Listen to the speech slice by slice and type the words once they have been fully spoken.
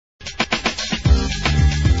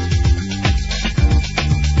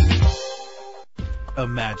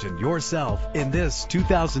Imagine yourself in this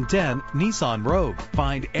 2010 Nissan Rogue.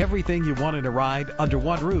 Find everything you want in a ride under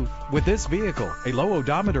one roof with this vehicle. A low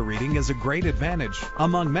odometer reading is a great advantage,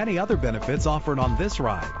 among many other benefits offered on this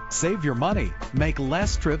ride. Save your money. Make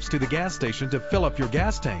less trips to the gas station to fill up your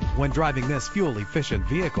gas tank when driving this fuel-efficient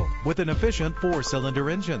vehicle. With an efficient 4-cylinder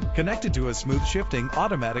engine connected to a smooth shifting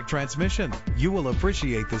automatic transmission, you will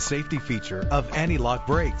appreciate the safety feature of anti-lock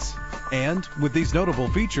brakes. And with these notable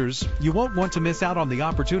features, you won't want to miss out on the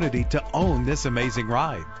opportunity to own this amazing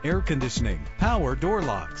ride. Air conditioning, power door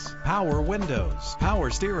locks, power windows, power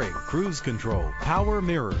steering, cruise control, power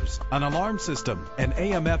mirrors, an alarm system, an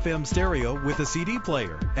AM/FM stereo with a CD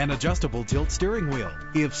player, an adjustable tilt steering wheel.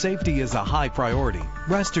 If safety is a high priority,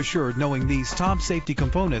 rest assured knowing these top safety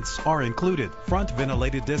components are included: front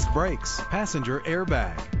ventilated disc brakes, passenger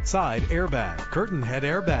airbag, side airbag, curtain head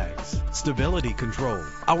airbags, stability control.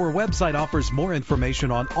 Our website offers more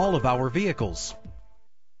information on all of our vehicles.